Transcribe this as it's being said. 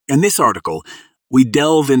In this article, we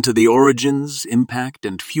delve into the origins, impact,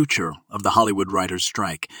 and future of the Hollywood writers'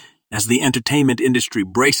 strike. As the entertainment industry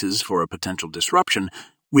braces for a potential disruption,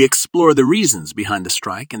 we explore the reasons behind the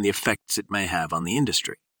strike and the effects it may have on the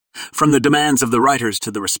industry. From the demands of the writers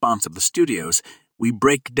to the response of the studios, we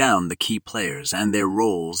break down the key players and their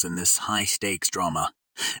roles in this high-stakes drama.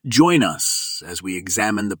 Join us as we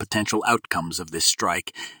examine the potential outcomes of this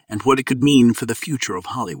strike and what it could mean for the future of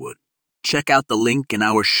Hollywood. Check out the link in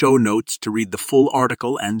our show notes to read the full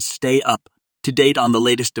article and stay up to date on the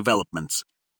latest developments.